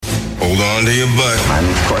Hold on to your butt. I'm,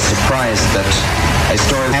 of course, surprised that a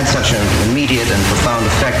story had such an immediate and profound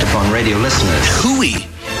effect upon radio listeners. Hooey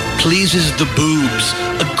pleases the boobs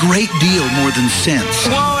a great deal more than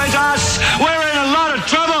sense. Woe is us! We're in a lot of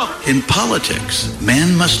trouble! In politics,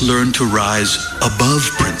 man must learn to rise above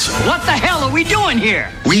principle. What the hell are we doing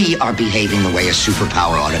here? We are behaving the way a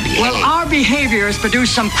superpower ought to behave. Well, our behavior has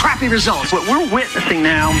produced some crappy results. What we're witnessing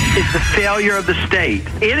now is the failure of the state.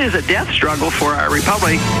 It is a death struggle for our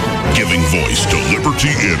republic. Giving voice to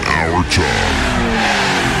liberty in our time.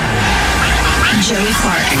 Joey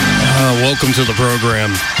Clark. Welcome to the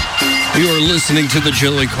program. You are listening to the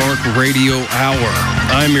Joey Clark Radio Hour.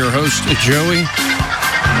 I'm your host, Joey.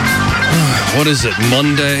 What is it,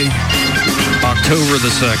 Monday, October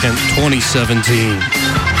the 2nd, 2017.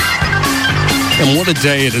 And what a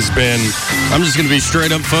day it has been. I'm just going to be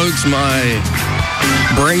straight up, folks. My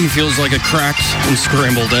brain feels like a cracked and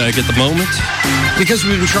scrambled egg at the moment because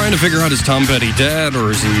we've been trying to figure out, is Tom Petty dead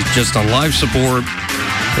or is he just on life support?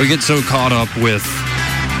 We get so caught up with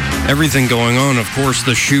everything going on. Of course,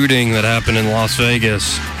 the shooting that happened in Las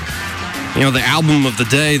Vegas. You know, the album of the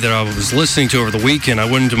day that I was listening to over the weekend, I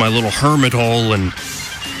went into my little hermit hole and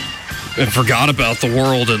forgot about the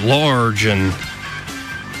world at large. And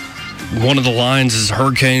one of the lines is,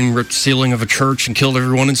 hurricane ripped the ceiling of a church and killed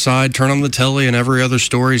everyone inside. Turn on the telly and every other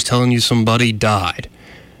story is telling you somebody died.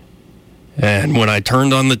 And when I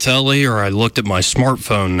turned on the telly, or I looked at my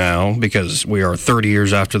smartphone now, because we are 30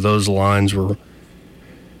 years after those lines were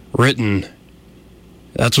written,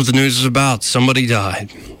 that's what the news is about. Somebody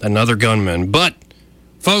died. Another gunman. But,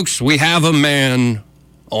 folks, we have a man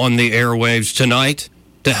on the airwaves tonight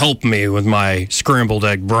to help me with my scrambled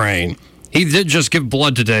egg brain. He did just give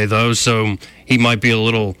blood today, though, so he might be a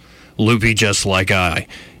little loopy just like I.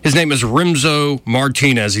 His name is Remso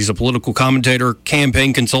Martinez. He's a political commentator,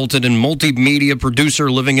 campaign consultant, and multimedia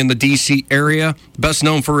producer living in the D.C. area. Best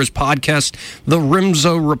known for his podcast, The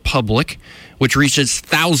Remso Republic, which reaches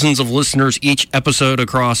thousands of listeners each episode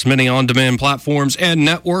across many on-demand platforms and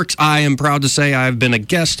networks. I am proud to say I've been a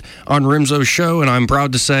guest on Remso's show, and I'm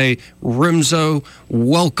proud to say, Remso,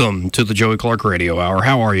 welcome to the Joey Clark Radio Hour.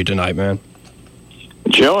 How are you tonight, man?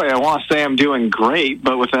 Joey, I want to say I'm doing great,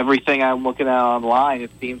 but with everything I'm looking at online, it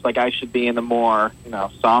seems like I should be in a more,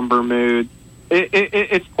 somber mood.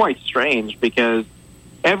 It's quite strange because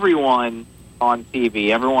everyone on TV,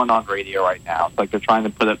 everyone on radio right now, it's like they're trying to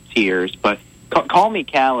put up tears, but call me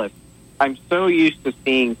callous. I'm so used to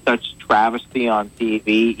seeing such travesty on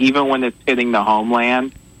TV, even when it's hitting the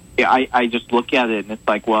homeland. I just look at it and it's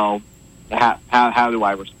like, well, how do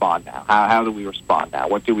I respond now? How do we respond now?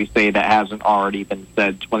 What do we say that hasn't already been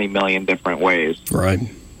said 20 million different ways? Right.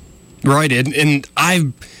 And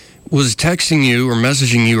I was texting you or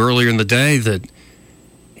messaging you earlier in the day that,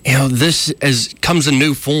 this comes in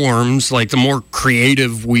new forms. Like, the more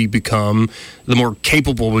creative we become, the more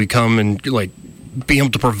capable we become, and being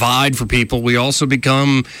able to provide for people, we also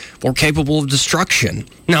become more capable of destruction.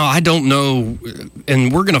 Now, I don't know,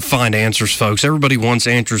 and we're going to find answers, folks. Everybody wants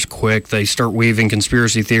answers quick. They start weaving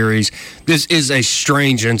conspiracy theories. This is a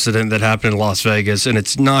strange incident that happened in Las Vegas, and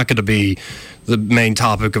it's not going to be the main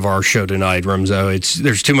topic of our show tonight, Remso.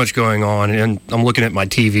 There's too much going on, and I'm looking at my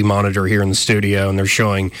TV monitor here in the studio, and they're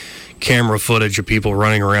showing camera footage of people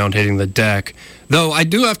running around hitting the deck. Though I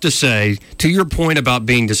do have to say, to your point about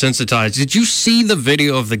being desensitized, did you see the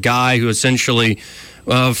video of the guy who essentially,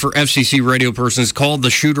 for FCC radio persons, called the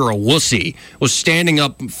shooter a wussy, was standing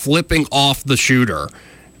up, flipping off the shooter?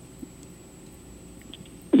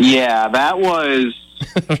 Yeah, that was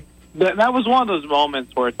that was one of those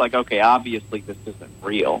moments where it's like, okay, obviously this isn't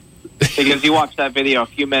real. Because you watch that video a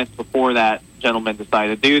few minutes before that gentleman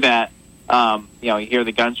decided to do that. You hear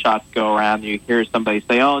the gunshots go around. You hear somebody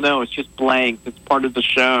say, "Oh no, it's just blanks. It's part of the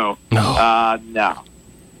show." No,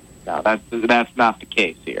 that's not the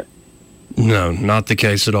case here. No, not the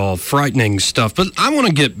case at all. Frightening stuff. But I want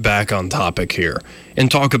to get back on topic here and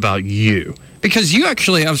talk about you, because you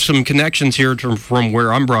actually have some connections here from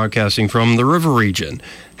where I'm broadcasting from, the River region.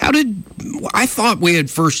 I thought we had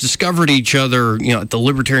first discovered each other, at the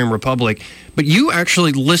Libertarian Republic, but you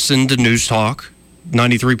actually listened to News Talk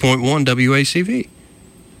 93.1 WACV.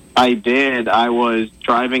 I did. I was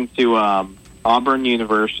driving to Auburn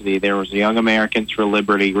University. There was a Young Americans for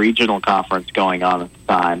Liberty regional conference going on at the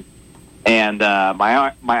time. And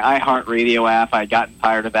my iHeartRadio app, I'd gotten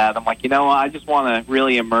tired of that. I'm like, I just want to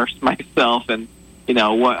really immerse myself in,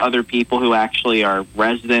 what other people who actually are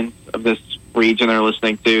residents of this region are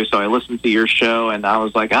listening to. So I listened to your show, and I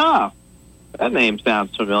was like, that name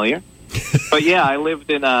sounds familiar. But yeah, I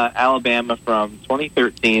lived in Alabama from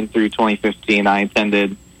 2013 through 2015. I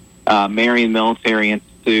attended Marion Military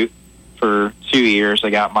Institute, for 2 years.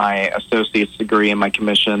 I got my associate's degree and my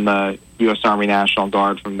commission in the U.S. Army National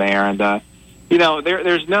Guard from there. And, you know,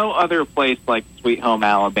 there's no other place like Sweet Home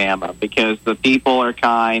Alabama because the people are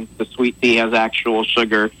kind, the sweet tea has actual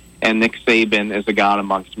sugar, and Nick Saban is a god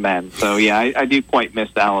amongst men. So, yeah, I do quite miss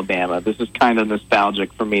Alabama. This is kind of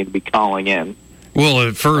nostalgic for me to be calling in. Well,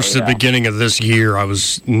 at first, at the beginning of this year, I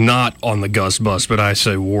was not on the Gus bus, but I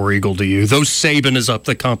say War Eagle to you. Though Saban is up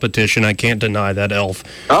the competition, I can't deny that, Elf.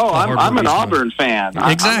 Oh, I'm an Auburn fan.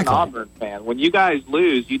 Exactly. I'm an Auburn fan. When you guys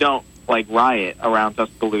lose, you don't, like, riot around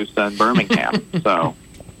Tuscaloosa and Birmingham. So,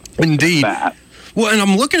 indeed. Well, and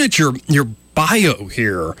I'm looking at your bio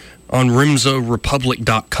here on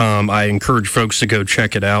RemsoRepublic.com. I encourage folks to go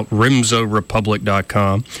check it out,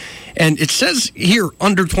 RemsoRepublic.com. And it says here,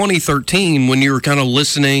 under 2013, when you were kind of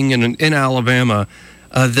listening in Alabama,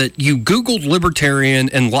 that you Googled libertarian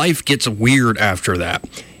and life gets weird after that. ...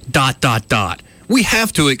 We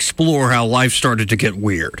have to explore how life started to get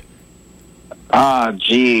weird.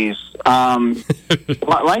 Geez.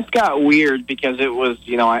 Life got weird because it was,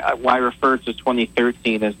 you know, I refer to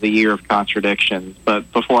 2013 as the year of contradictions. But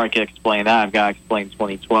before I can explain that, I've got to explain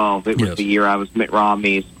 2012. It was the year I was Mitt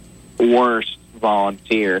Romney's worst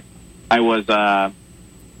volunteer. I was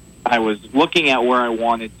looking at where I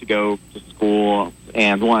wanted to go to school,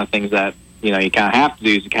 and one of the things that, you know, you kind of have to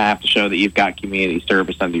do is you kind of have to show that you've got community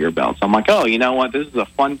service under your belt. So I'm like, oh, you know what? This is a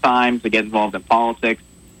fun time to get involved in politics.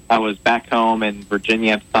 I was back home in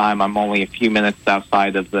Virginia at the time. I'm only a few minutes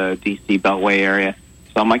outside of the D.C. Beltway area.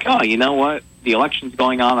 So I'm like, oh, you know what? The election's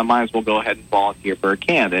going on. I might as well go ahead and volunteer for a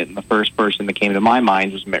candidate. And the first person that came to my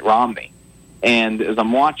mind was Mitt Romney. And as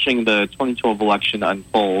I'm watching the 2012 election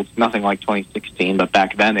unfold, nothing like 2016, but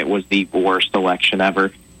back then it was the worst election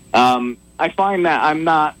ever, I find that I'm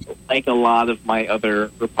not like a lot of my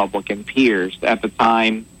other Republican peers. At the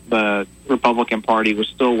time, the Republican Party was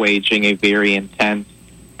still waging a very intense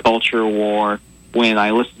culture war. When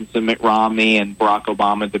I listened to Mitt Romney and Barack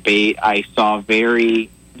Obama debate, I saw very,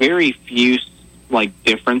 very few like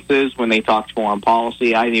differences when they talked foreign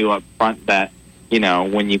policy. I knew up front that, you know,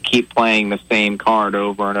 when you keep playing the same card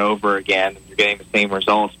over and over again, you're getting the same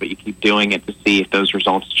results, but you keep doing it to see if those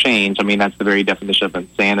results change. I mean, that's the very definition of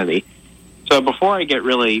insanity. So before I get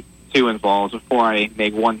really too involved, before I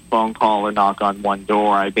make one phone call or knock on one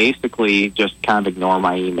door, I basically just kind of ignore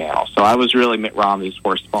my email. So I was really Mitt Romney's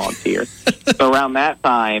worst volunteer. So around that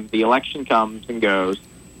time, the election comes and goes.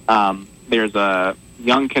 There's a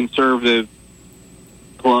young conservative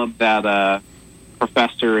club that a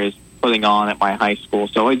professor is putting on at my high school.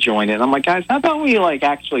 So I joined it. And I'm like, guys, how about we like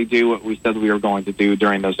actually do what we said we were going to do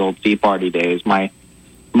during those old Tea Party days? My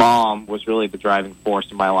mom was really the driving force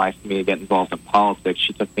in my life for me to get involved in politics.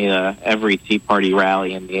 She took me to every Tea Party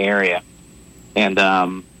rally in the area. And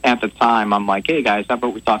at the time, I'm like, hey, guys, how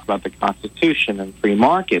about we talk about the Constitution and free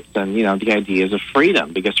markets and, you know, the ideas of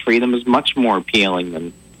freedom, because freedom is much more appealing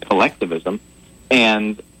than collectivism.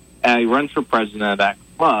 And I run for president of that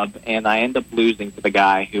club, and I end up losing to the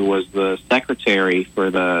guy who was the secretary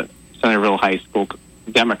for the Centerville High School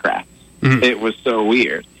Democrats. Mm-hmm. It was so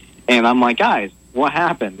weird. And I'm like, guys, what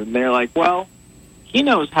happened? And they're like, well, he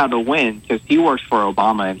knows how to win because he worked for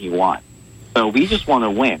Obama and he won. So we just want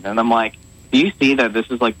to win. And I'm like, do you see that this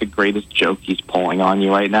is like the greatest joke he's pulling on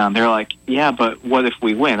you right now? And they're like, yeah, but what if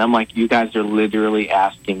we win? I'm like, you guys are literally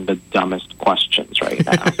asking the dumbest questions right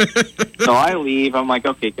now. So I leave. I'm like,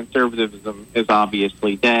 okay, conservatism is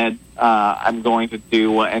obviously dead. I'm going to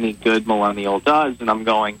do what any good millennial does, and I'm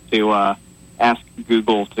going to ask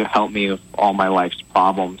Google to help me with all my life's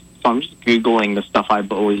problems. So I'm just Googling the stuff I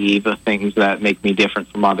believe, the things that make me different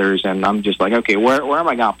from others, and I'm just like, okay, where am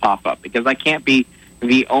I going to pop up? Because I can't be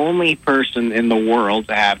the only person in the world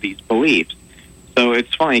to have these beliefs. So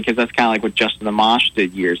it's funny because that's kind of like what Justin Amash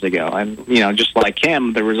did years ago. And, you know, just like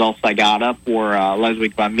him, the results I got up were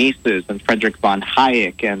Ludwig von Mises and Friedrich von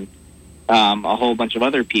Hayek and a whole bunch of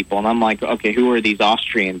other people. And I'm like, okay, who are these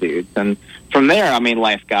Austrian dudes? And from there, I mean,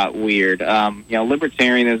 life got weird. You know,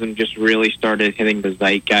 libertarianism just really started hitting the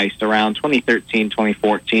zeitgeist around 2013,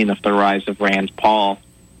 2014 with the rise of Rand Paul.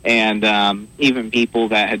 And even people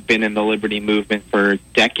that had been in the liberty movement for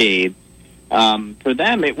decades, for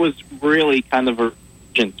them, it was really kind of a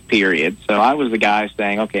resurgence period. So I was the guy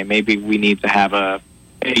saying, okay, maybe we need to have a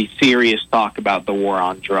serious talk about the war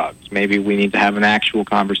on drugs. Maybe we need to have an actual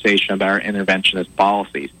conversation about our interventionist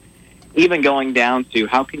policies. Even going down to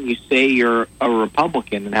how can you say you're a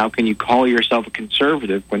Republican and how can you call yourself a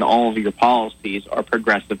conservative when all of your policies are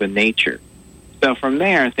progressive in nature? So from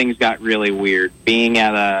there, things got really weird. Being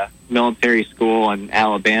at a military school in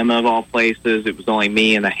Alabama, of all places, it was only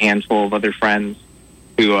me and a handful of other friends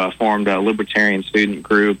who formed a libertarian student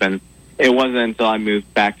group. And it wasn't until I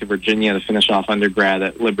moved back to Virginia to finish off undergrad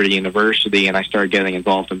at Liberty University and I started getting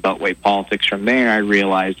involved in Beltway politics from there, I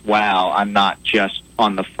realized, wow, I'm not just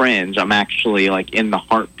on the fringe. I'm actually like in the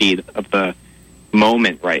heartbeat of the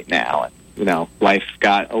moment right now. And, you know, life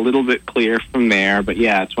got a little bit clear from there. But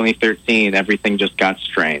yeah, 2013, everything just got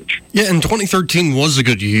strange. Yeah, and 2013 was a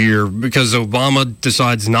good year because Obama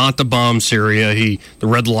decides not to bomb Syria. The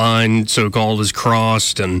red line, so-called, is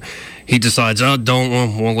crossed, and he decides,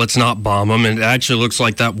 let's not bomb them. And it actually looks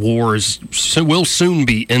like that war will soon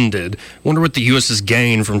be ended. Wonder what the U.S. has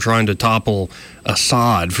gained from trying to topple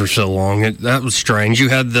Assad for so long. That was strange. You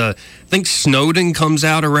had I think Snowden comes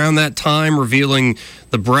out around that time, revealing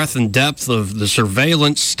the breadth and depth of the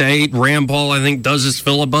surveillance state. Rand Paul, I think, does his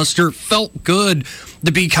filibuster. Felt good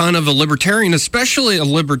to be kind of a libertarian, especially a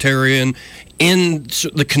libertarian in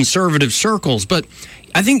the conservative circles. But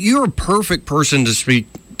I think you're a perfect person to speak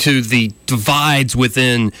to the divides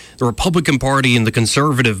within the Republican Party and the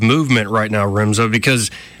conservative movement right now, Remso, because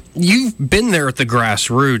you've been there at the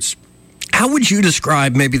grassroots. How would you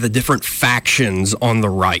describe maybe the different factions on the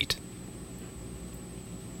right?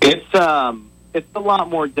 It's a lot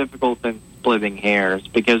more difficult than splitting hairs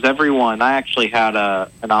because everyone. I actually had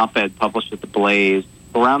an op-ed published at the Blaze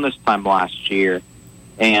around this time last year,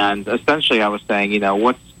 and essentially I was saying,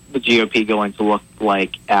 what's the GOP going to look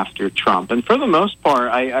like after Trump? And for the most part,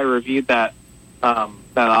 I reviewed that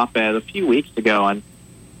op-ed a few weeks ago, and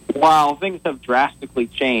while things have drastically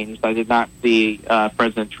changed, I did not see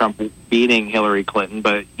President Trump beating Hillary Clinton,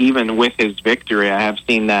 but even with his victory, I have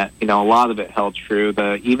seen that, a lot of it held true.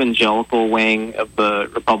 The evangelical wing of the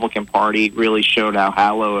Republican Party really showed how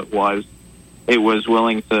hollow it was. It was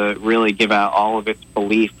willing to really give out all of its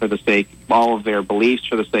beliefs for the sake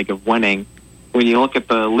of winning. When you look at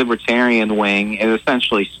the libertarian wing, it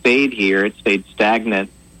essentially stayed here. It stayed stagnant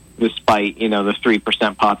despite, the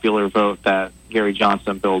 3% popular vote that Gary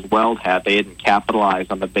Johnson, Bill Weld had. They didn't capitalize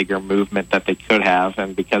on the bigger movement that they could have,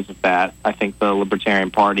 and because of that, I think the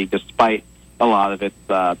Libertarian Party, despite a lot of its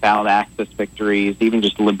ballot access victories, even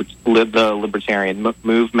just the libertarian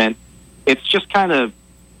movement, it's just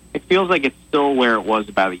it feels like it's still where it was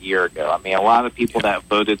about a year ago. I mean, a lot of people that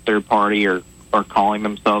voted third party are calling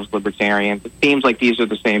themselves libertarians. It seems like these are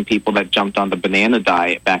the same people that jumped on the banana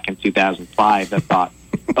diet back in 2005 that thought,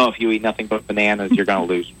 if you eat nothing but bananas, you're going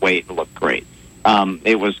to lose weight and look great.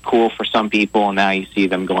 It was cool for some people, and now you see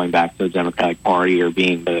them going back to the Democratic Party or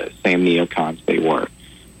being the same neocons they were.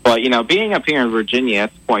 But, being up here in Virginia,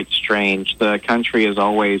 it's quite strange. The country is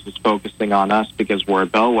always focusing on us because we're a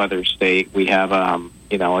bellwether state. We have, a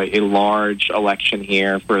large election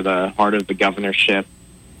here for the heart of the governorship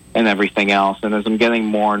and everything else. And as I'm getting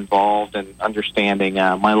more involved and understanding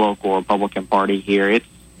my local Republican Party here,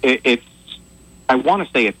 it's I want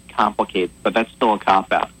to say it's complicated, but that's still a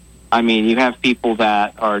cop-out. I mean, you have people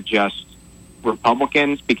that are just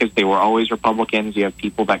Republicans because they were always Republicans. You have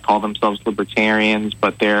people that call themselves libertarians,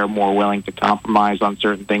 but they're more willing to compromise on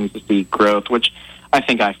certain things to see growth, which I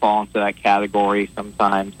think I fall into that category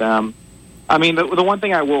sometimes. I mean, the one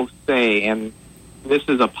thing I will say, and this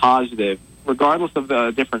is a positive, regardless of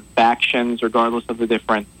the different factions, regardless of the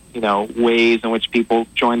different, ways in which people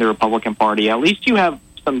join the Republican Party, at least you have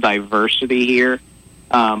some diversity here.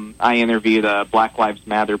 I interviewed a Black Lives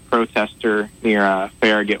Matter protester near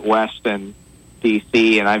Farragut West in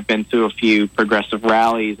D.C., and I've been to a few progressive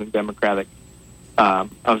rallies and Democratic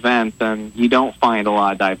events, and you don't find a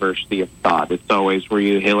lot of diversity of thought. It's always, were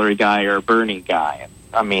you a Hillary guy or a Bernie guy? And,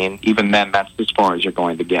 I mean, even then, that's as far as you're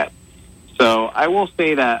going to get. So I will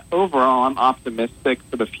say that overall, I'm optimistic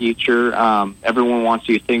for the future. Everyone wants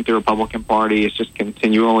you to think the Republican Party is just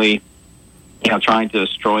continually trying to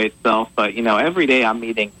destroy itself. But, every day I'm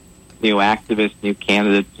meeting new activists, new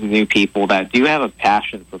candidates, new people that do have a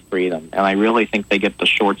passion for freedom. And I really think they get the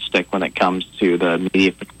short stick when it comes to the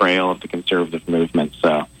media portrayal of the conservative movement.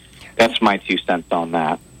 So that's my 2 cents on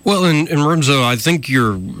that. Well, and Remso, I think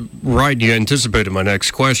you're right. You anticipated my next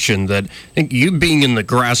question, that I think you being in the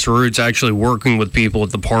grassroots, actually working with people at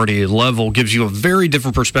the party level, gives you a very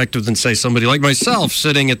different perspective than, say, somebody like myself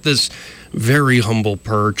sitting at this very humble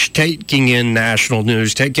perch, taking in national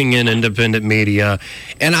news, taking in independent media.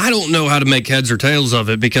 And I don't know how to make heads or tails of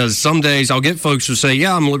it, because some days I'll get folks who say,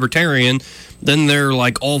 yeah, I'm a libertarian. Then they're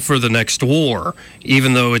like all for the next war,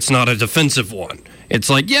 even though it's not a defensive one. It's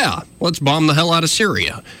like, yeah, let's bomb the hell out of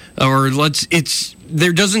Syria. Or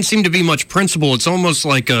there doesn't seem to be much principle. It's almost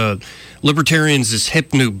like libertarians, this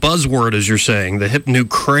hip new buzzword, as you're saying, the hip new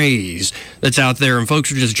craze that's out there, and folks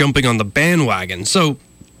are just jumping on the bandwagon. So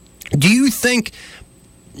do you think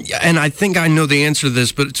and I think I know the answer to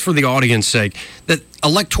this, but it's for the audience's sake, that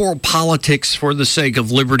electoral politics for the sake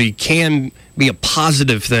of liberty can be a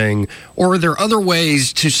positive thing, or are there other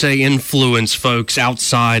ways to, say, influence folks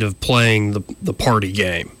outside of playing the party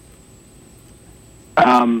game?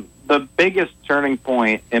 The biggest turning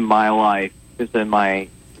point in my life is in my,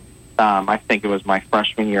 I think it was my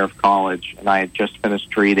freshman year of college, and I had just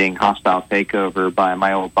finished reading Hostile Takeover by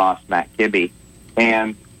my old boss, Matt Kibbe,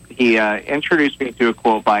 and he introduced me to a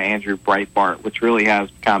quote by Andrew Breitbart, which really has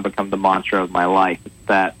kind of become the mantra of my life. It's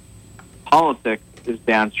that politics is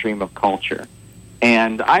downstream of culture.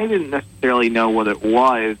 And I didn't necessarily know what it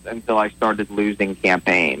was until I started losing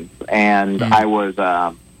campaigns. And I was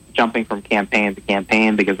jumping from campaign to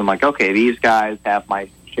campaign because I'm like, okay, these guys have my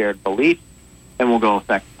shared beliefs, and we'll go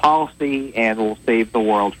affect policy, and we'll save the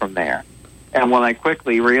world from there. And what I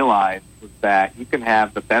quickly realized was that you can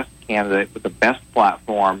have the best candidate with the best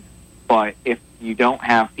platform, but if you don't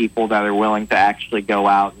have people that are willing to actually go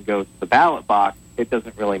out and go to the ballot box, it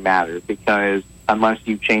doesn't really matter, because unless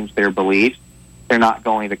you change their beliefs, they're not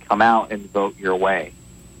going to come out and vote your way.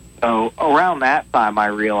 So around that time, I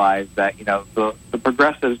realized that, you know, the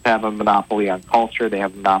progressives have a monopoly on culture. They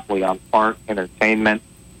have a monopoly on art, entertainment,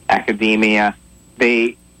 academia.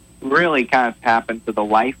 They really kind of tap into the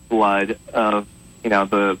lifeblood of, you know,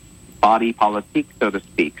 the body politique, so to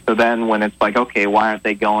speak. So then when it's like, okay, why aren't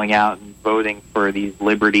they going out and voting for these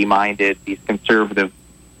liberty-minded, these conservative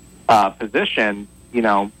positions, you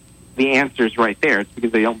know, the answer is right there. It's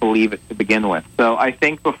because they don't believe it to begin with. So I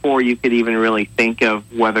think before you could even really think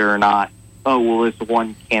of whether or not, oh, will this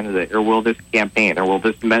one candidate, or will this campaign, or will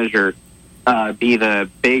this measure be the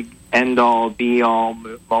big end-all, be-all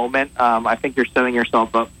moment, I think you're setting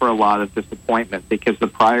yourself up for a lot of disappointment, because the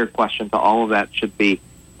prior question to all of that should be,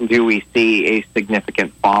 do we see a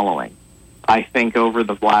significant following? I think over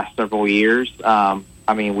the last several years,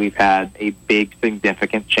 I mean, we've had a big,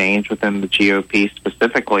 significant change within the GOP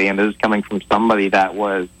specifically, and this is coming from somebody that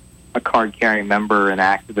was a card-carrying member and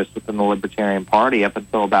activist within the Libertarian Party up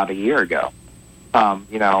until about a year ago.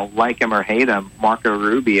 You know, like him or hate him, Marco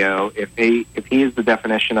Rubio, if he is the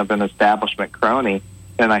definition of an establishment crony,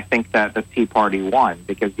 then I think that the Tea Party won,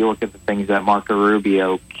 because you look at the things that Marco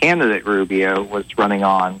Rubio, candidate Rubio, was running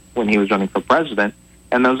on when he was running for president,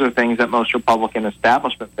 and those are things that most Republican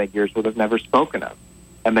establishment figures would have never spoken of.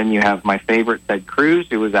 And then you have my favorite, Ted Cruz,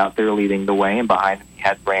 who was out there leading the way, and behind him he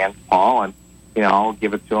had Rand Paul, and, you know, I'll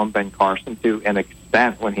give it to him, Ben Carson, to an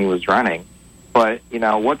extent when he was running. But, you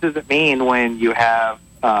know, what does it mean when you have,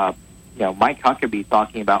 you know, Mike Huckabee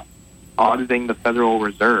talking about auditing the Federal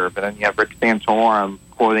Reserve, and then you have Rick Santorum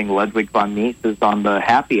quoting Ludwig von Mises on the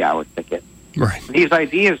happy hour ticket? Right. These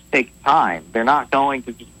ideas take time. They're not going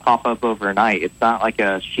to just pop up overnight. It's not like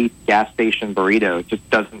a cheap gas station burrito. It just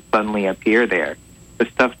doesn't suddenly appear there. This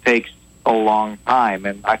stuff takes a long time,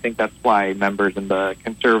 and I think that's why members in the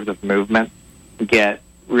conservative movement get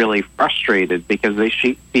really frustrated, because they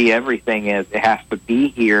see everything as it has to be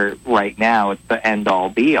here right now. It's the end-all,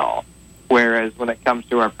 be-all. Whereas when it comes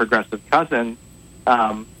to our progressive cousins,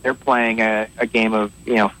 they're playing a game of,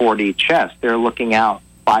 you know, 4D chess. They're looking out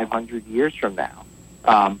 500 years from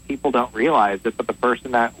now. People don't realize it, but the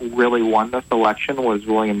person that really won this election was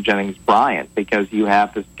William Jennings Bryan, because you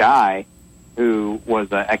have this guy who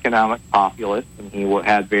was an economic populist, and he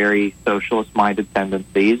had very socialist-minded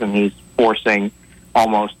tendencies, and he's forcing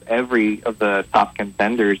almost every of the top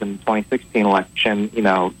contenders in the 2016 election, you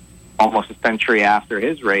know, almost a century after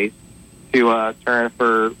his race, to turn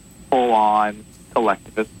for full-on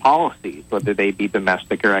collectivist policies, whether they be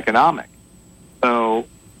domestic or economic. So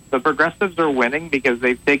the progressives are winning because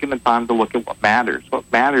they've taken the time to look at what matters. What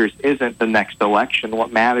matters isn't the next election.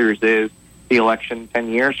 What matters is the election 10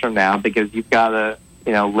 years from now, because you've got to,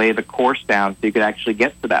 you know, lay the course down so you could actually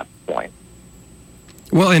get to that point.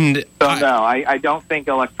 Well, and I don't think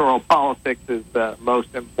electoral politics is the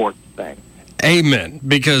most important thing. Amen,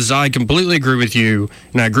 because I completely agree with you,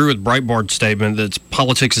 and I agree with Breitbart's statement that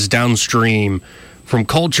politics is downstream from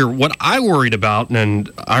culture. What I worried about,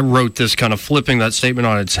 and I wrote this kind of flipping that statement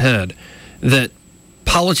on its head, that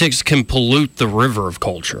politics can pollute the river of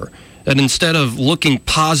culture. And instead of looking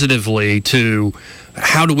positively to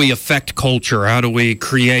how do we affect culture, how do we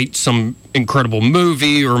create some incredible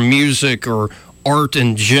movie or music or art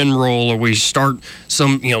in general, or we start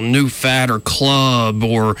some, you know, new fad or club,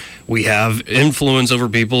 or we have influence over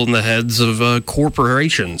people in the heads of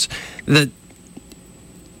corporations, that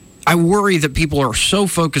I worry that people are so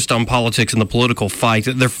focused on politics and the political fight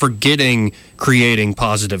that they're forgetting creating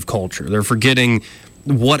positive culture. They're forgetting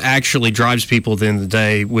what actually drives people at the end of the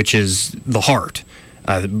day, which is the heart.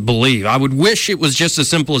 I believe. I would wish it was just as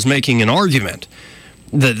simple as making an argument.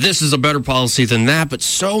 that this is a better policy than that, but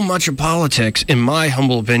so much of politics, in my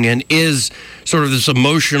humble opinion, is sort of this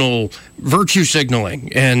emotional virtue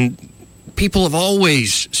signaling, and people have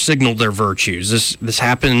always signaled their virtues. This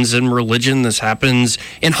happens in religion, this happens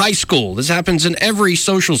in high school, this happens in every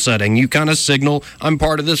social setting. You kind of signal, I'm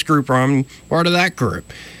part of this group or I'm part of that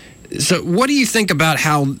group. So what do you think about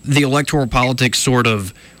how the electoral politics sort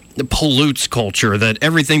of pollutes culture, that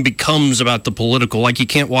everything becomes about the political? Like, you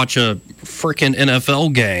can't watch a frickin'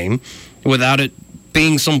 NFL game without it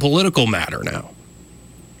being some political matter now.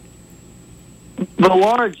 The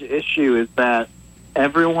large issue is that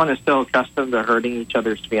everyone is so accustomed to hurting each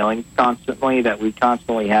other's feelings constantly that we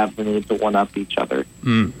constantly have the need to one-up each other.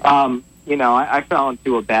 I fell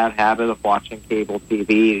into a bad habit of watching cable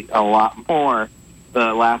TV a lot more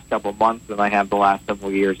the last couple of months than I have the last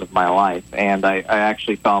several years of my life, and I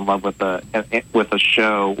actually fell in love with a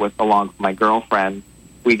show along with my girlfriend.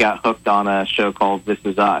 We got hooked on a show called This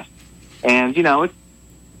Is Us, and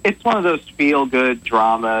it's one of those feel-good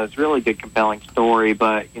dramas, really good, compelling story.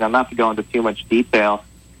 But not to go into too much detail,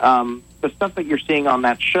 the stuff that you're seeing on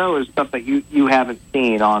that show is stuff that you haven't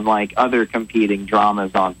seen on like other competing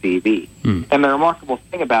dramas on TV. And the remarkable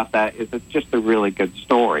thing about that is it's just a really good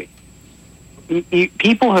story.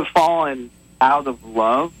 People have fallen out of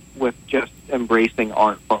love with just embracing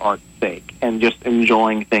art for art's sake and just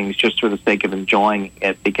enjoying things just for the sake of enjoying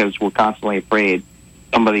it, because we're constantly afraid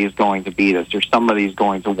somebody is going to beat us or somebody is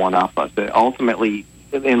going to one-up us. It ultimately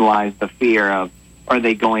in lies the fear of, are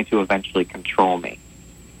they going to eventually control me?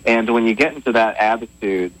 And when you get into that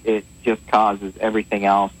attitude, it just causes everything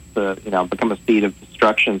else to become a seed of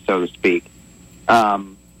destruction, so to speak.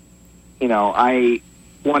 One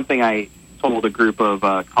thing I told a group of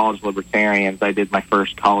college libertarians, I did my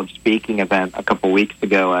first college speaking event a couple weeks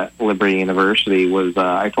ago at Liberty University, was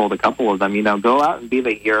I told a couple of them, go out and be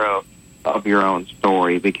the hero of your own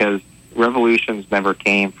story, because revolutions never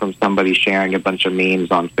came from somebody sharing a bunch of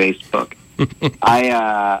memes on Facebook.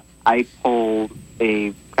 I pulled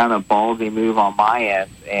a kind of ballsy move on my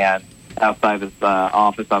end, and outside this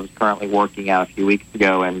office I was currently working at a few weeks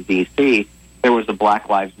ago in D.C., there was a Black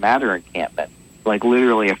Lives Matter encampment, like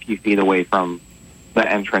literally a few feet away from the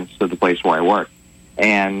entrance to the place where I work.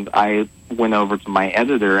 And I went over to my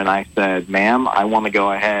editor and I said, ma'am, I want to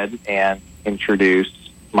go ahead and introduce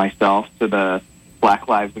myself to the Black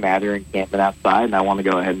Lives Matter encampment outside, and I want to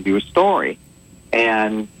go ahead and do a story.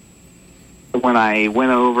 And when I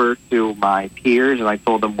went over to my peers and I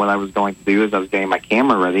told them what I was going to do as I was getting my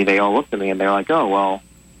camera ready, they all looked at me and they're like, oh, well,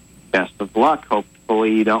 best of luck.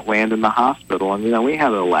 Hopefully you don't land in the hospital. And, we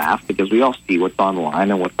had a laugh because we all see what's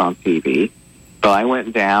online and what's on TV. So I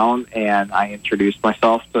went down and I introduced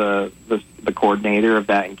myself to the coordinator of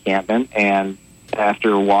that encampment, and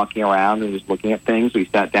after walking around and just looking at things, we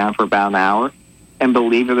sat down for about an hour, and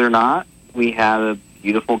believe it or not, we had a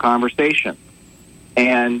beautiful conversation.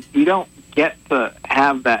 And you don't get to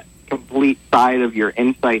have that complete side of your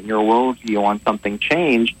insight and your worldview on something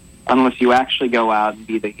change unless you actually go out and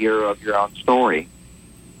be the hero of your own story.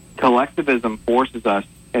 Collectivism forces us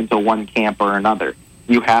into one camp or another.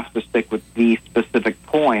 You have to stick with these specific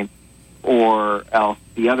points, or else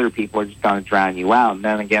the other people are just going to drown you out. And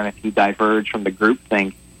then again, if you diverge from the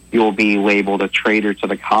groupthink, you'll be labeled a traitor to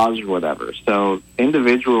the cause or whatever. So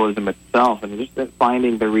individualism itself and just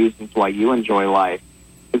finding the reasons why you enjoy life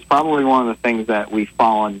is probably one of the things that we've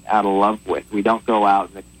fallen out of love with. We don't go out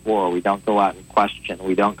and explore. We don't go out and question.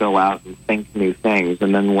 We don't go out and think new things.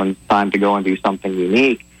 And then when it's time to go and do something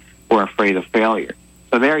unique, we're afraid of failure.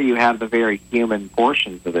 So there you have the very human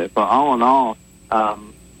portions of it. But all in all,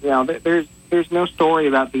 there's no story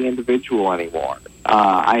about the individual anymore.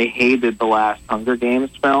 I hated the last Hunger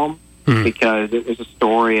Games film because it was a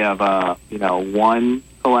story of one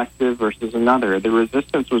collective versus another. The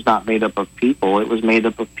resistance was not made up of people. It was made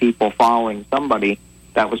up of people following somebody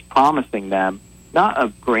that was promising them not a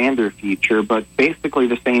grander future, but basically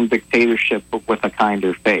the same dictatorship but with a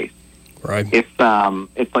kinder face. Right.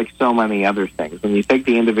 It's like so many other things. When you take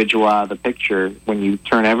the individual out of the picture, when you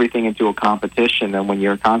turn everything into a competition, and when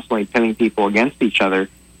you're constantly pitting people against each other,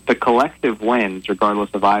 the collective wins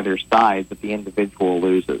regardless of either side, but the individual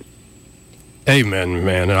loses. Amen,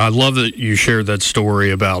 man. And I love that you shared that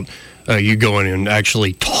story about you going and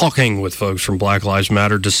actually talking with folks from Black Lives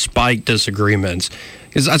Matter despite disagreements.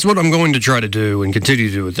 Because that's what I'm going to try to do and continue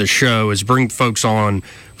to do with this show, is bring folks on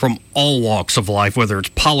from all walks of life, whether it's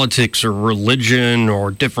politics or religion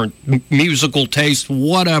or different musical tastes,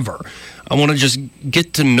 whatever. I want to just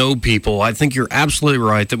get to know people. I think you're absolutely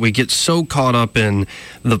right that we get so caught up in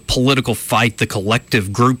the political fight, the collective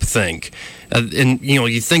groupthink. And,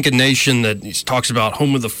 you think a nation that talks about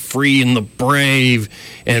home of the free and the brave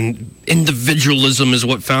and individualism is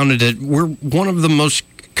what founded it. We're one of the most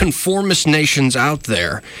conformist nations out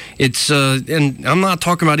there. It's and I'm not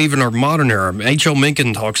talking about even our modern era. H.L.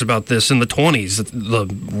 Mencken talks about this in the 20s, the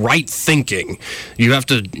right thinking. You have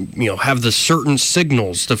to, have the certain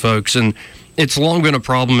signals to folks, and it's long been a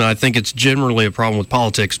problem, and I think it's generally a problem with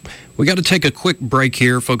politics. We got to take a quick break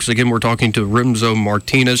here, folks. Again, we're talking to Remso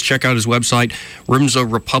Martinez. Check out his website,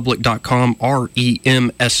 remsorepublic.com,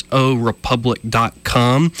 REMSO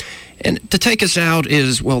Republic.com. And to take us out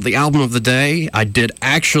is, the album of the day. I did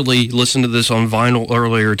actually listen to this on vinyl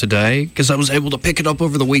earlier today because I was able to pick it up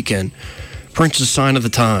over the weekend. Prince's Sign of the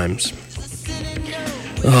Times.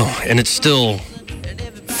 Oh, and it still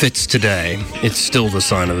fits today. It's still the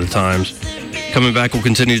sign of the times. Coming back, we'll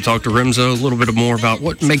continue to talk to Remso a little bit more about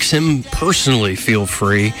what makes him personally feel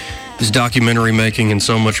free, his documentary making, and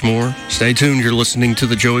so much more. Stay tuned. You're listening to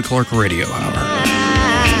the Joey Clark Radio Hour.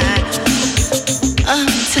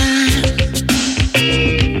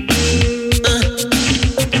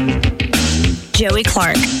 Joey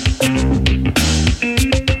Clark.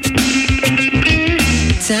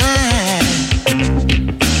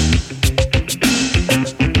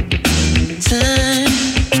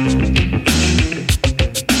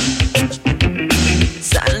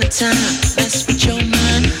 Silent time, mess with your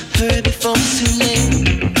mind. Hurry before it's too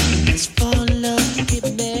late. Let's fall in love, get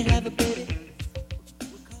married, have a baby.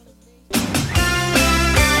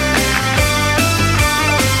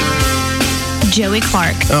 Joey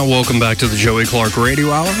Clark. Welcome back to the Joey Clark Radio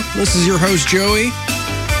Hour. This is your host, Joey.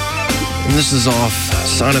 And this is off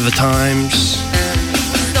Sign of the Times.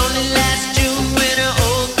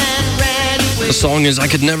 The song is I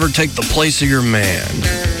Could Never Take the Place of Your Man.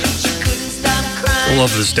 I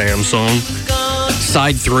love this damn song.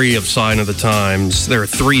 Side 3 of Sign of the Times. There are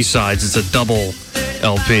 3 sides. It's a double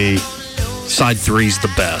LP. Side 3's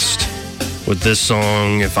the best. With this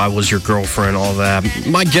song, If I Was Your Girlfriend, all that.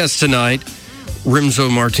 My guest tonight, Remso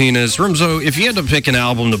Martinez. Remso, if you had to pick an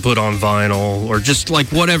album to put on vinyl, or just like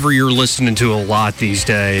whatever you're listening to a lot these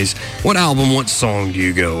days, what album, what song do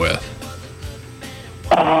you go with?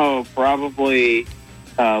 Oh, probably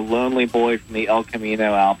Lonely Boy from the El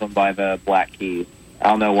Camino album by the Black Keys. I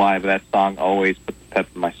don't know why, but that song always puts the pep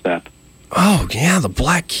in my step. Oh, yeah, the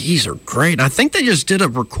Black Keys are great. I think they just did a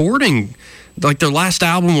recording, like their last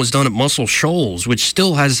album was done at Muscle Shoals, which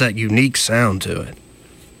still has that unique sound to it.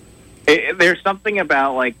 There's something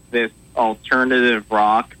about like this alternative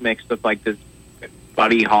rock mixed with like this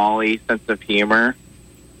Buddy Holly sense of humor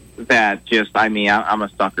that just, I'm a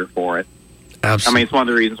sucker for it. Absolutely. It's one of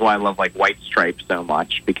the reasons why I love like White Stripes so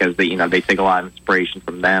much, because they take a lot of inspiration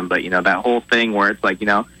from them. But that whole thing where it's like,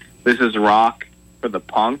 this is rock for the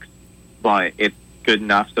punks, but it's good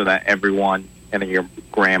enough so that everyone and your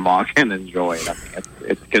grandma can enjoy it.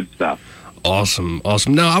 It's good stuff. Awesome.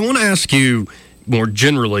 Now I want to ask you more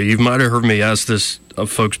generally. You might have heard me ask this of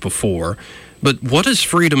folks before, but what does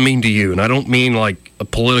freedom mean to you? And I don't mean like a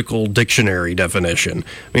political dictionary definition.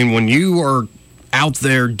 When you are out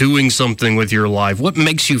there doing something with your life, what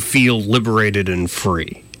makes you feel liberated and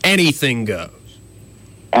free? Anything goes.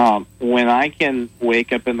 When I can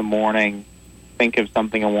wake up in the morning, think of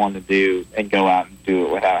something I want to do, and go out and do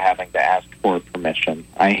it without having to ask for permission.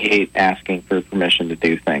 I hate asking for permission to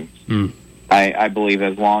do things. I believe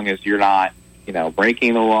as long as you're not,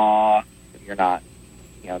 breaking the law, you're not,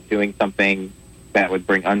 doing something that would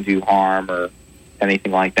bring undue harm or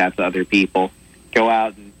anything like that to other people, go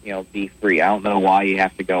out and, be free. I don't know why you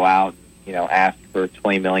have to go out and, ask for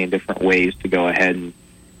 20 million different ways to go ahead and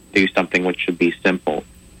do something which should be simple.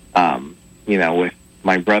 With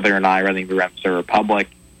my brother and I running the Remso Republic,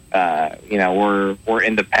 we're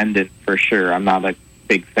independent for sure. I'm not a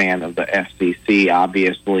big fan of the FCC,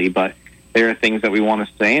 obviously, but there are things that we want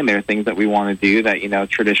to say and there are things that we want to do that,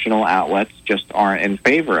 traditional outlets just aren't in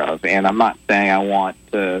favor of. And I'm not saying I want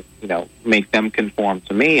to, make them conform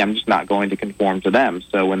to me. I'm just not going to conform to them.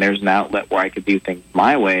 So when there's an outlet where I could do things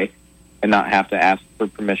my way and not have to ask for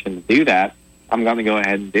permission to do that, I'm going to go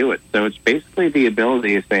ahead and do it. So it's basically the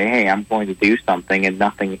ability to say, hey, I'm going to do something and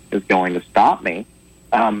nothing is going to stop me.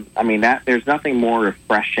 There's nothing more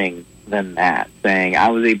refreshing than that, saying I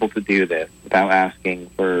was able to do this without asking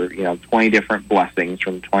for 20 different blessings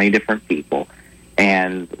from 20 different people,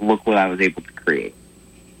 and look what I was able to create.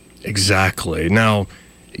 Exactly. Now,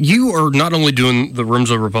 you are not only doing the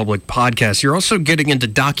Remso Republic podcast, you're also getting into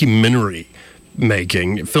documentary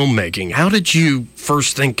making, filmmaking. How did you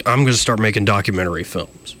first think, I'm going to start making documentary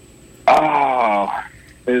films? Oh,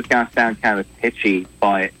 this is going to sound kind of pitchy,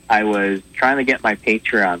 but I was trying to get my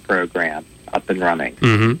Patreon program up and running.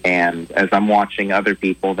 Mm-hmm. And as I'm watching other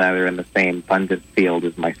people that are in the same pundit field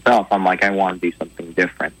as myself, I'm like, I want to do something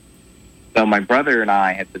different. So my brother and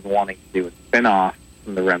I had been wanting to do a spinoff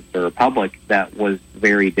from the Remso Republic that was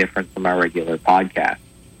very different from our regular podcast.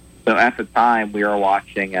 So at the time, we were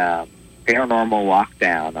watching Paranormal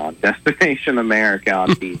Lockdown on Destination America on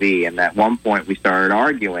TV, and at one point we started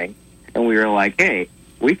arguing, and we were like, hey,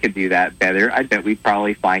 we could do that better. I bet we'd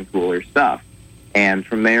probably find cooler stuff. And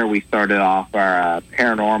from there, we started off our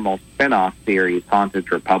paranormal spin-off series,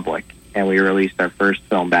 Haunted Republic, and we released our first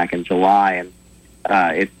film back in July, and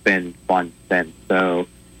it's been fun since. So,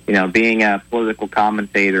 you know, being a political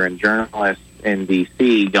commentator and journalist in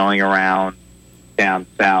D.C., going around down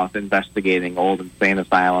south investigating old insane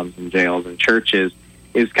asylums and jails and churches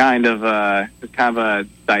is kind of a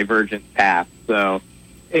divergent path. So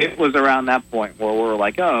it was around that point where we're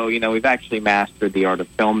like, oh, you know, we've actually mastered the art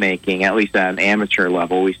of filmmaking, at least at an amateur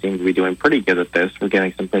level. We seem to be doing pretty good at this. We're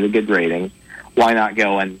getting some pretty good ratings. Why not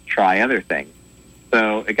go and try other things?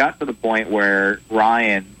 So it got to the point where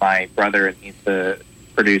Ryan, my brother, and he's the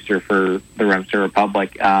producer for the Remso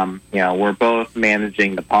Republic, you know, we're both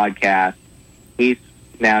managing the podcast. He's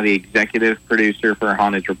now the executive producer for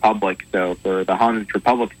Haunted Republic. So for the Haunted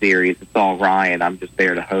Republic series, it's all Ryan. I'm just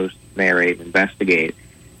there to host, narrate, and investigate.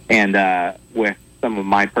 And with some of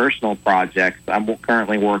my personal projects, I'm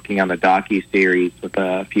currently working on the docu-series with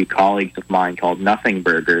a few colleagues of mine called Nothing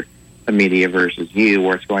Burger, The Media versus You,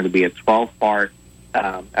 where it's going to be a 12-part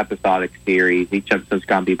episodic series. Each episode's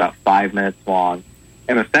going to be about 5 minutes long.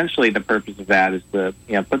 And essentially the purpose of that is to,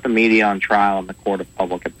 you know, put the media on trial in the court of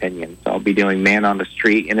public opinion. So I'll be doing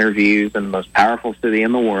man-on-the-street interviews in the most powerful city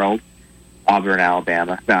in the world, Auburn,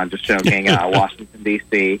 Alabama. No, I'm just joking. Washington,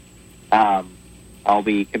 D.C. I'll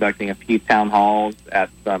be conducting a few town halls at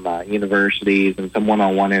some universities and some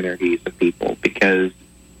one-on-one interviews with people, because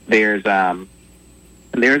there's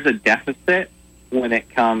a deficit when it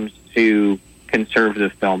comes to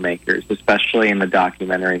conservative filmmakers, especially in the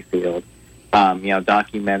documentary field. You know,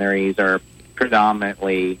 documentaries are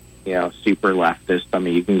predominantly, you know, super leftist. I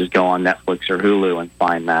mean, you can just go on Netflix or Hulu and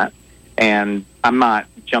find that. And I'm not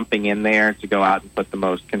jumping in there to go out and put the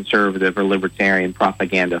most conservative or libertarian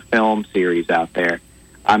propaganda film series out there.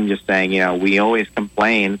 I'm just saying, you know, we always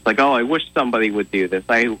complain. It's like, oh, I wish somebody would do this.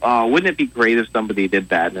 Wouldn't it be great if somebody did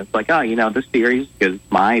that? And it's like, oh, you know, this series is because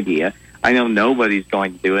it's my idea. I know nobody's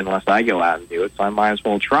going to do it unless I go out and do it, so I might as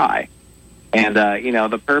well try. And, you know,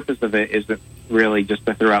 the purpose of it isn't really just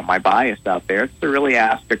to throw out my bias out there. It's to really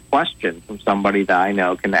ask a question from somebody that I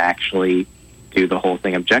know can actually do the whole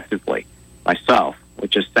thing objectively, myself,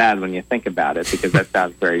 which is sad when you think about it, because that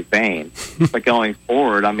sounds very vain. But going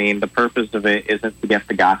forward, I mean, the purpose of it isn't to get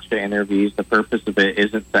the gotcha interviews. The purpose of it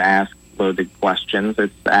isn't to ask loaded questions.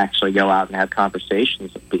 It's to actually go out and have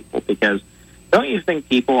conversations with people, because don't you think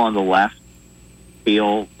people on the left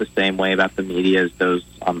feel the same way about the media as those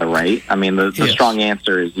on the right? I mean, the strong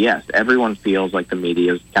answer is yes. Everyone feels like the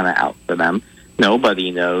media is kind of out for them.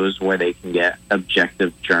 Nobody knows where they can get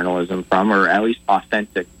objective journalism from, or at least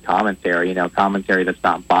authentic commentary, you know, commentary that's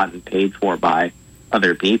not bought and paid for by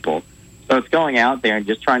other people. So it's going out there and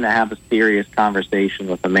just trying to have a serious conversation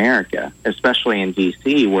with America, especially in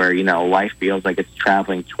D.C., where, you know, life feels like it's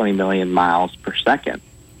traveling 20 million miles per second.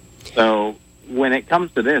 So when it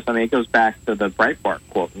comes to this, I mean, it goes back to the Breitbart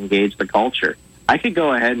quote, engage the culture. I could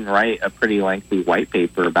go ahead and write a pretty lengthy white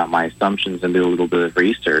paper about my assumptions and do a little bit of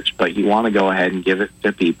research, but you want to go ahead and give it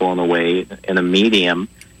to people in a way, in a medium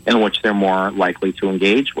in which they're more likely to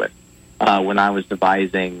engage with. When I was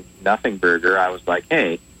devising Nothing Burger, I was like,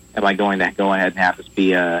 hey, am I going to go ahead and have this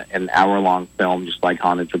be an hour-long film just like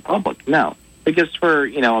Haunted Republic? No. Because for,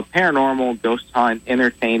 you know, a paranormal, ghost hunt,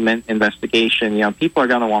 entertainment, investigation, you know, people are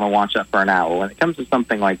going to want to watch that for an hour. When it comes to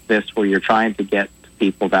something like this, where you're trying to get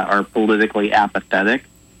people that are politically apathetic,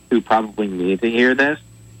 who probably need to hear this,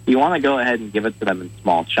 you want to go ahead and give it to them in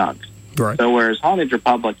small chunks. Right. So whereas Haunted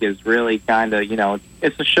Republic is really kind of, you know,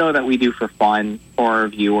 it's a show that we do for fun, for our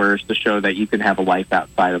viewers, to show that you can have a life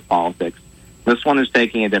outside of politics. This one is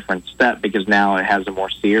taking a different step, because now it has a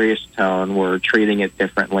more serious tone. We're treating it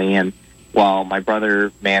differently, and while my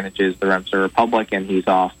brother manages the Remso Republic and he's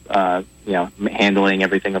off, you know, handling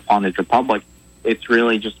everything of Haunted Republic, it's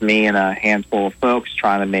really just me and a handful of folks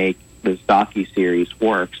trying to make this docu-series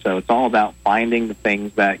work. So it's all about finding the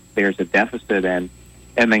things that there's a deficit in,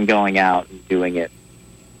 and then going out and doing it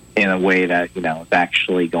in a way that, you know, is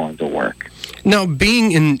actually going to work. Now,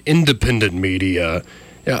 being in independent media,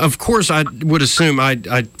 Of course, I would assume I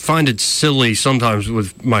find it silly sometimes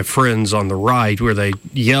with my friends on the right where they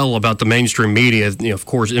yell about the mainstream media, of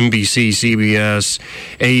course, NBC, CBS,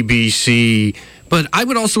 ABC, but I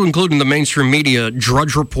would also include in the mainstream media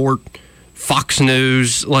Drudge Report, Fox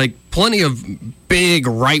News, like plenty of big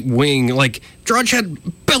right-wing, like Drudge had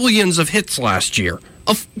billions of hits last year.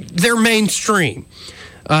 They're mainstream.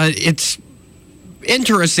 It's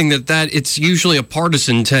interesting that it's usually a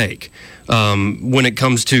partisan take when it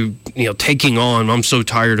comes to taking on. I'm so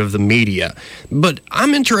tired of the media, but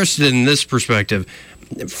I'm interested in this perspective.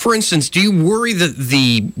 For instance, do you worry that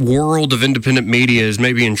the world of independent media is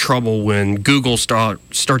maybe in trouble when Google starts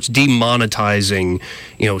demonetizing,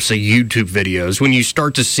 say YouTube videos? When you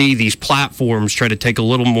start to see these platforms try to take a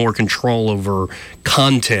little more control over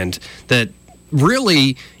content that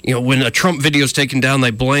really, when a Trump video is taken down,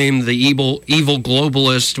 they blame the evil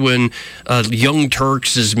globalist. When Young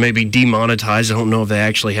Turks is maybe demonetized, I don't know if they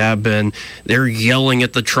actually have been, they're yelling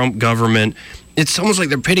at the Trump government. It's almost like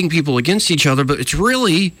they're pitting people against each other, but it's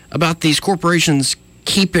really about these corporations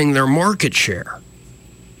keeping their market share.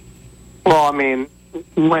 Well, I mean,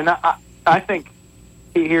 when I think,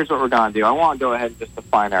 here's what we're going to do. I want to go ahead and just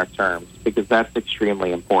define our terms, because that's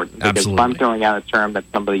extremely important. Because Absolutely. if I'm throwing out a term that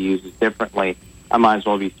somebody uses differently, I might as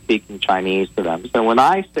well be speaking Chinese to them. So when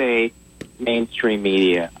I say mainstream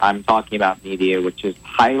media, I'm talking about media which is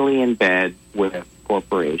highly in bed with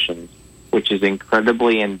corporations, which is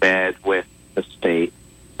incredibly in bed with the state.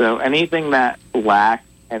 So anything that lacks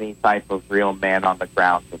any type of real man on the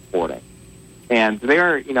ground reporting. And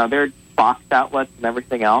they're Fox outlets and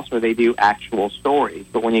everything else where they do actual stories.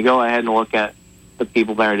 But when you go ahead and look at the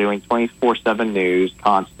people that are doing 24/7 news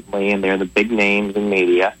constantly, and they're the big names in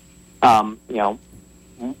media, smart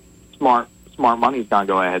money's going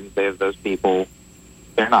to go ahead and say that those people,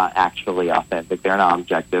 they're not actually authentic, they're not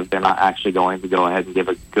objective, they're not actually going to go ahead and give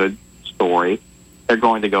a good story. They're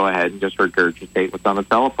going to go ahead and just regurgitate what's on the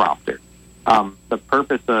teleprompter. The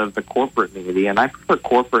purpose of the corporate media, and I prefer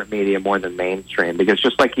corporate media more than mainstream, because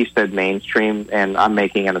just like you said, mainstream, and I'm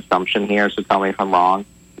making an assumption here, so tell me if I'm wrong.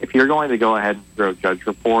 If you're going to go ahead and throw Judge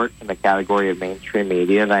Report in the category of mainstream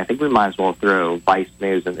media, then I think we might as well throw Vice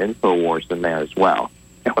News and InfoWars in there as well.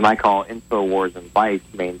 And when I call InfoWars and Vice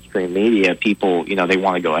mainstream media, people, they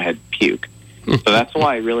want to go ahead and puke. So that's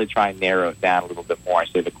why I really try and narrow it down a little bit more. I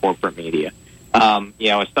say the corporate media.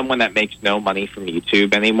 As someone that makes no money from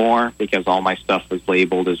YouTube anymore because all my stuff is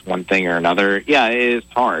labeled as one thing or another, yeah, it is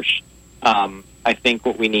harsh. I think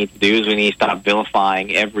what we need to do is we need to stop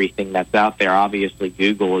vilifying everything that's out there. Obviously,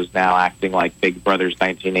 Google is now acting like Big Brother's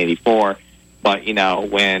 1984. But,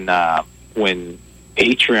 when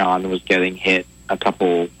Patreon was getting hit a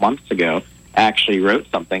couple months ago, I actually wrote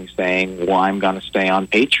something saying, well, I'm going to stay on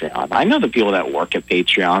Patreon. I know the people that work at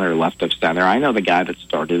Patreon are left of center. I know the guy that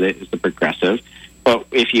started it is the progressive. But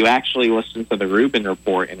if you actually listen to the Rubin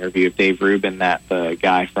Report interview of Dave Rubin that the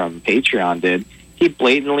guy from Patreon did, he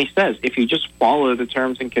blatantly says, if you just follow the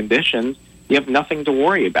terms and conditions, you have nothing to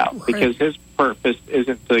worry about. Right. Because his purpose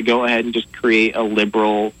isn't to go ahead and just create a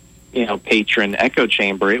liberal, patron echo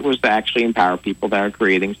chamber. It was to actually empower people that are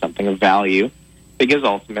creating something of value, because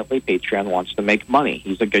ultimately Patreon wants to make money.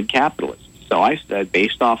 He's a good capitalist. So I said,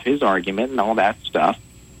 based off his argument and all that stuff,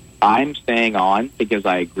 I'm staying on because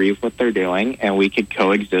I agree with what they're doing, and we could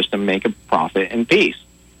coexist and make a profit in peace.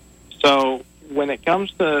 So when it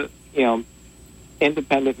comes to,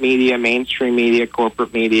 independent media, mainstream media,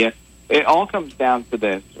 corporate media, it all comes down to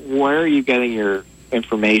this. Where are you getting your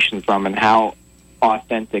information from, and how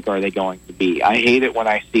authentic are they going to be? I hate it when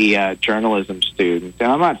I see journalism students,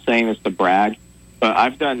 and I'm not saying this to brag, but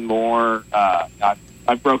I've done more,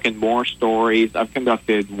 I've broken more stories, I've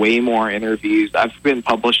conducted way more interviews, I've been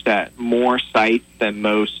published at more sites than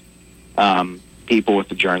most people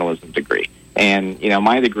with a journalism degree. And,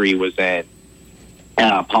 my degree was in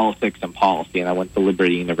politics and policy, and I went to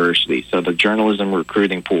Liberty University. So the journalism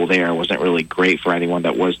recruiting pool there wasn't really great for anyone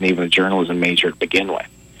that wasn't even a journalism major to begin with.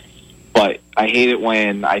 But I hate it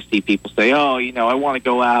when I see people say, oh, I want to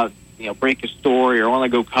go out, break a story, or I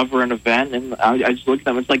want to go cover an event, and I just look at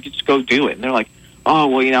them, it's like, just go do it. And they're like, oh,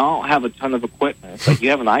 well, I don't have a ton of equipment. It's like, you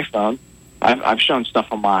have an iPhone. I've shown stuff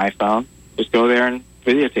on my iPhone. Just go there and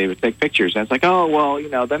videotape it, take pictures. And it's like, oh,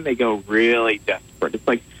 well, then they go really desperate. It's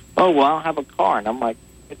like, oh, well, I don't have a car. And I'm like,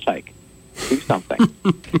 hitchhike. Do something.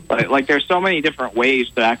 But, there's so many different ways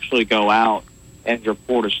to actually go out and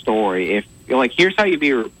report a story. If here's how you be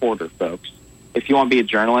a reporter, folks. If you want to be a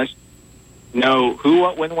journalist, know who,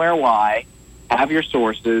 what, when, where, why, have your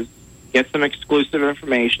sources, get some exclusive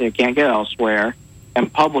information you can't get elsewhere,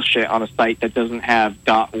 and publish it on a site that doesn't have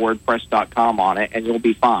 .wordpress.com on it, and you'll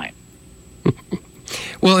be fine.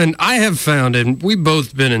 Well, and I have found, and we've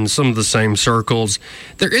both been in some of the same circles,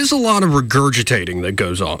 there is a lot of regurgitating that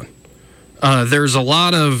goes on. There's a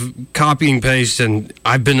lot of copy and paste, and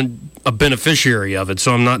I've been a beneficiary of it,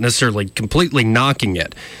 so I'm not necessarily completely knocking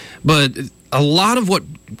it. But a lot of what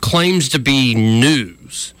claims to be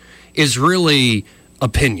news is really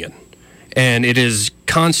opinion, and it is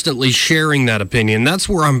constantly sharing that opinion. That's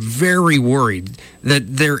where I'm very worried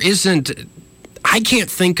that there isn't... I can't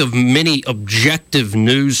think of many objective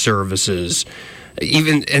news services,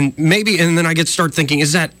 and then I start thinking,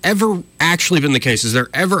 is that ever actually been the case? Has there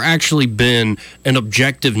ever actually been an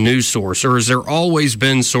objective news source, or has there always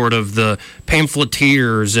been sort of the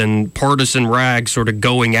pamphleteers and partisan rags sort of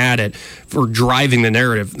going at it for driving the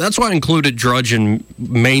narrative? That's why I included Drudge in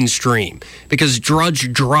mainstream, because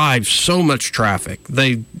Drudge drives so much traffic.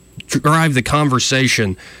 They drive the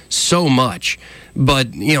conversation so much. But,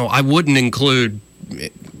 I wouldn't include,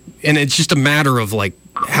 and it's just a matter of, like,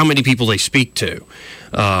 how many people they speak to,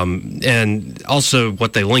 and also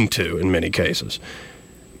what they link to in many cases.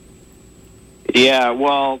 Yeah,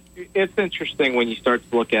 well, it's interesting when you start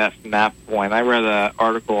to look at it from that point. I read an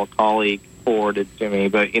article a colleague forwarded to me,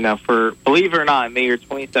 but, believe it or not, in the year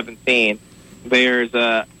 2017, there's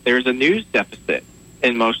a news deficit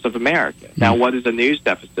in most of America. Now, what is a news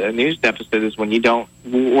deficit? A news deficit is when you know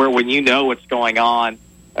what's going on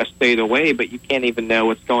a state away, but you can't even know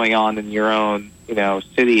what's going on in your own,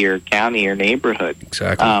 city or county or neighborhood.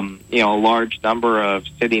 Exactly. A large number of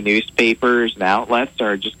city newspapers and outlets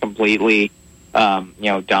are just completely,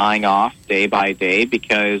 dying off day by day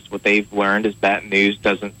because what they've learned is that news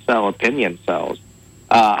doesn't sell, opinion sells.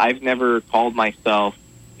 I've never called myself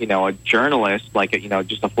a journalist,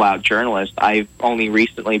 just a flat journalist. I've only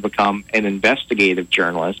recently become an investigative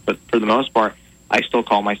journalist, but for the most part, I still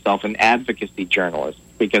call myself an advocacy journalist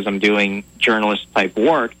because I'm doing journalist-type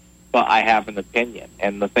work, but I have an opinion.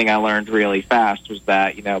 And the thing I learned really fast was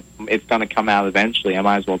that, it's going to come out eventually. I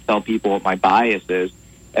might as well tell people what my bias is,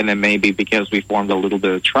 and then maybe because we formed a little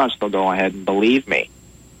bit of trust, they'll go ahead and believe me.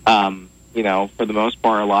 For the most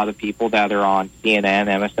part, a lot of people that are on CNN,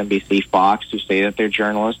 MSNBC, Fox, who say that they're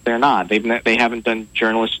journalists, they're not. They haven't done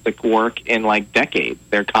journalistic work in, decades.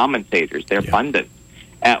 They're commentators. They're pundits.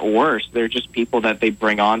 At worst, they're just people that they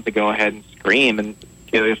bring on to go ahead and scream and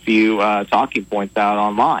get a few talking points out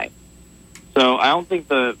online. So I don't think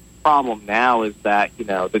the problem now is that,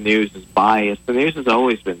 the news is biased. The news has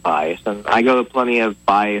always been biased, and I go to plenty of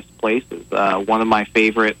biased places. One of my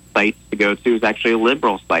favorite sites to go to is actually a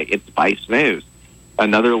liberal site. It's Vice News.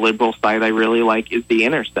 Another liberal site I really like is The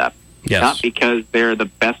Intercept. Yes. Not because they're the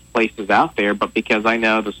best places out there, but because I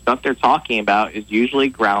know the stuff they're talking about is usually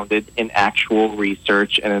grounded in actual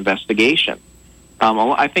research and investigation.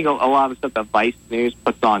 I think a lot of the stuff that Vice News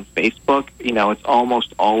puts on Facebook, it's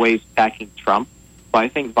almost always attacking Trump. But I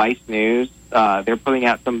think Vice News, they're putting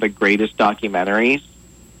out some of the greatest documentaries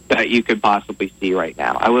that you could possibly see right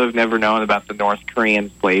now. I would have never known about the North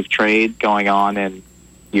Korean slave trade going on in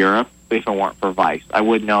Europe if it weren't for Vice. I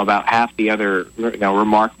wouldn't know about half the other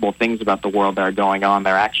remarkable things about the world that are going on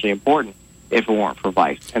that are actually important if it weren't for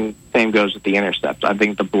Vice. And same goes with The Intercept. I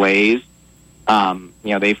think The Blaze,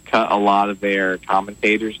 they've cut a lot of their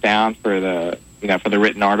commentators down for the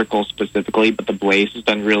written articles specifically, but The Blaze has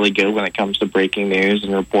done really good when it comes to breaking news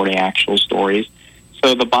and reporting actual stories.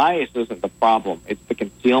 So the bias isn't the problem. It's the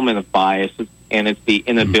concealment of bias, and it's the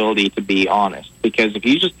inability to be honest. Because if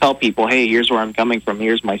you just tell people, hey, here's where I'm coming from,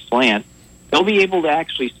 here's my slant, they'll be able to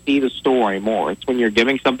actually see the story more. It's when you're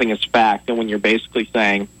giving something as fact and when you're basically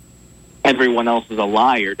saying everyone else is a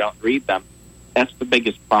liar, don't read them. That's the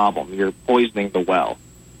biggest problem. You're poisoning the well.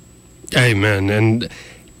 Amen. And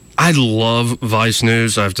I love Vice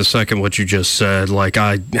News. I have to second what you just said.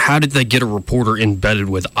 How did they get a reporter embedded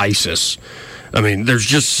with ISIS? I mean, there's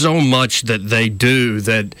just so much that they do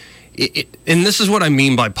that, and this is what I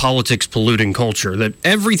mean by politics polluting culture, that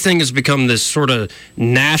everything has become this sort of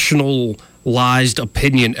nationalized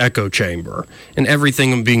opinion echo chamber, and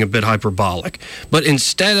everything being a bit hyperbolic. But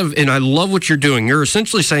instead of, and I love what you're doing, you're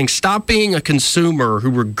essentially saying stop being a consumer who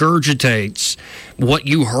regurgitates what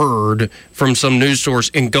you heard from some news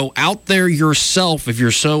source and go out there yourself if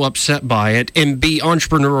you're so upset by it, and be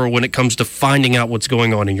entrepreneurial when it comes to finding out what's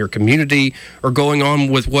going on in your community or going on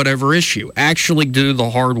with whatever issue. Actually do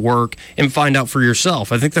the hard work and find out for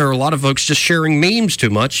yourself. I think there are a lot of folks just sharing memes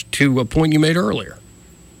too much, to a point you made earlier.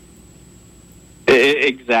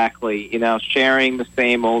 Exactly. Sharing the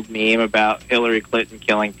same old meme about Hillary Clinton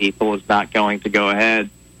killing people is not going to go ahead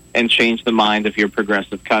and change the mind of your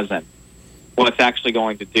progressive cousin. What's actually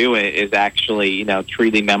going to do it is actually,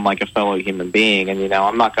 treating them like a fellow human being. And,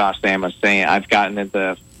 I'm not going to say I'm a saint. I've gotten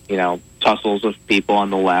into, tussles of people on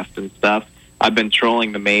the left and stuff. I've been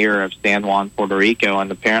trolling the mayor of San Juan, Puerto Rico,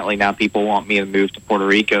 and apparently now people want me to move to Puerto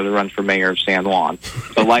Rico to run for mayor of San Juan.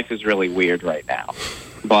 So life is really weird right now.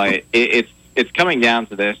 But it's coming down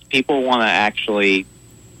to this. People want to actually,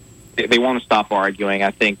 they want to stop arguing.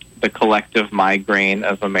 I think the collective migraine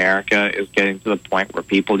of America is getting to the point where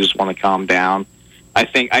people just want to calm down. I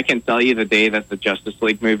think I can tell you the day that the Justice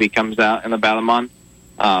League movie comes out in about a month,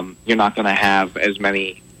 you're not going to have as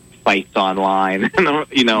many fights online,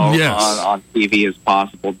 Yes. on TV as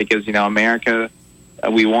possible, because, America,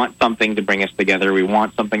 we want something to bring us together. We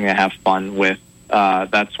want something to have fun with.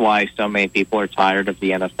 That's why so many people are tired of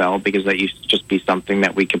the NFL, because that used to just be something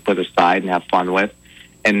that we could put aside and have fun with.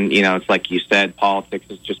 And, it's like you said, politics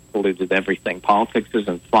has just polluted everything. Politics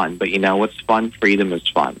isn't fun, but what's fun? Freedom is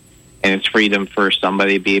fun. And it's freedom for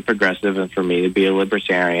somebody to be a progressive and for me to be a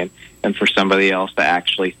libertarian and for somebody else to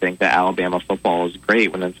actually think that Alabama football is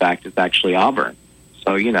great when, in fact, it's actually Auburn.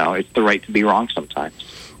 So, it's the right to be wrong sometimes.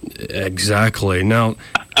 Exactly. Now,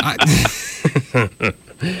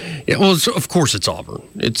 yeah, well, of course it's Auburn.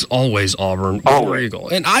 It's always Auburn. Always. Eagle.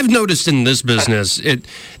 And I've noticed in this business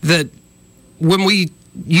that when we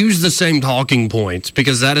use the same talking points,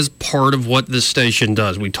 because that is part of what this station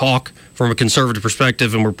does. We talk from a conservative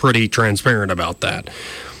perspective, and we're pretty transparent about that.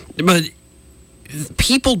 But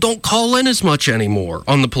people don't call in as much anymore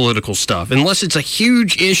on the political stuff, unless it's a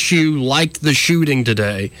huge issue like the shooting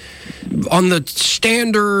today. On the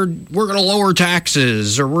standard, we're going to lower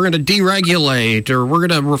taxes, or we're going to deregulate, or we're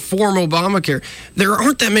going to reform Obamacare. There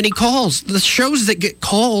aren't that many calls. The shows that get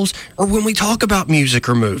calls are when we talk about music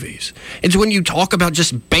or movies. It's when you talk about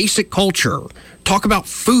just basic culture, talk about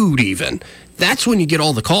food even. That's when you get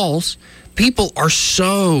all the calls. People are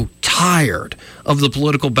so tired of the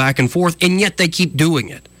political back and forth, and yet they keep doing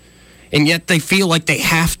it. And yet they feel like they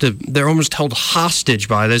have to. They're almost held hostage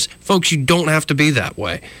by this. Folks, you don't have to be that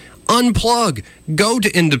way. Unplug. Go to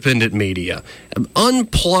independent media.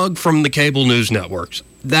 Unplug from the cable news networks.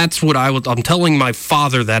 That's what I'm telling my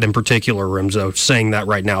father that in particular, Remso, saying that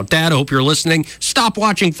right now. Dad, I hope you're listening. Stop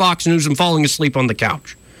watching Fox News and falling asleep on the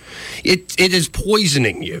couch. It is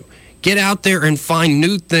poisoning you. Get out there and find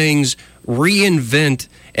new things, reinvent.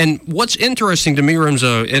 And what's interesting to me,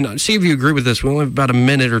 Remso, and see if you agree with this, we only have about a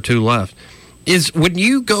minute or two left, is when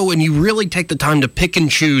you go and you really take the time to pick and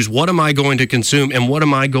choose what am I going to consume and what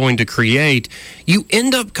am I going to create, you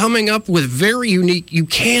end up coming up with you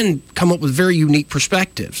can come up with very unique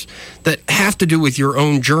perspectives that have to do with your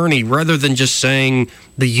own journey rather than just saying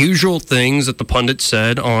the usual things that the pundits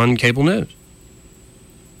said on cable news.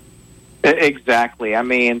 Exactly. I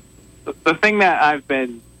mean, the thing that I've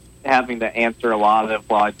been having to answer a lot of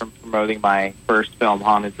while I've been promoting my first film,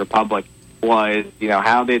 Haunted Republic, was,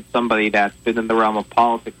 how did somebody that's been in the realm of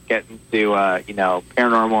politics get into,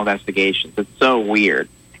 paranormal investigations? It's so weird.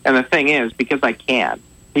 And the thing is, because I can,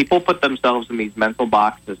 people put themselves in these mental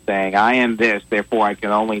boxes saying, I am this, therefore I can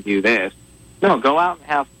only do this. No, go out and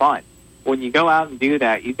have fun. When you go out and do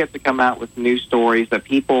that, you get to come out with new stories that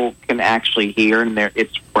people can actually hear, and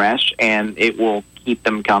it's fresh, and it will keep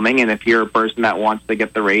them coming. And if you're a person that wants to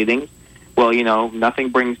get the ratings, well, nothing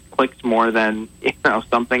brings clicks more than,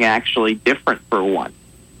 something actually different for one.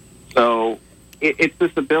 So it's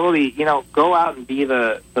this ability, go out and be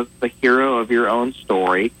the hero of your own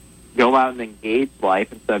story. Go out and engage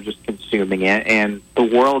life instead of just consuming it. And the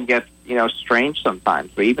world gets, strange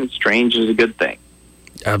sometimes, but even strange is a good thing.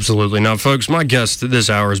 Absolutely. Now, folks, my guest this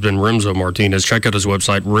hour has been Remso Martinez. Check out his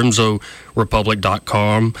website,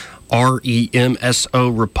 remsorepublic.com,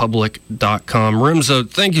 REMSORepublic.com. Remso,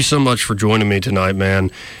 thank you so much for joining me tonight,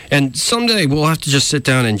 man. And someday we'll have to just sit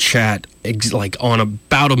down and chat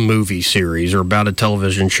about a movie series or about a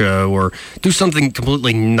television show or do something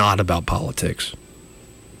completely not about politics.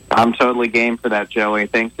 I'm totally game for that, Joey.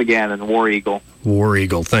 Thanks again, and War Eagle. War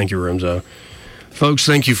Eagle. Thank you, Remso. Folks,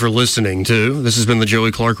 thank you for listening, too. This has been the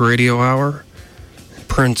Joey Clark Radio Hour.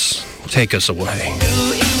 Prince, take us away.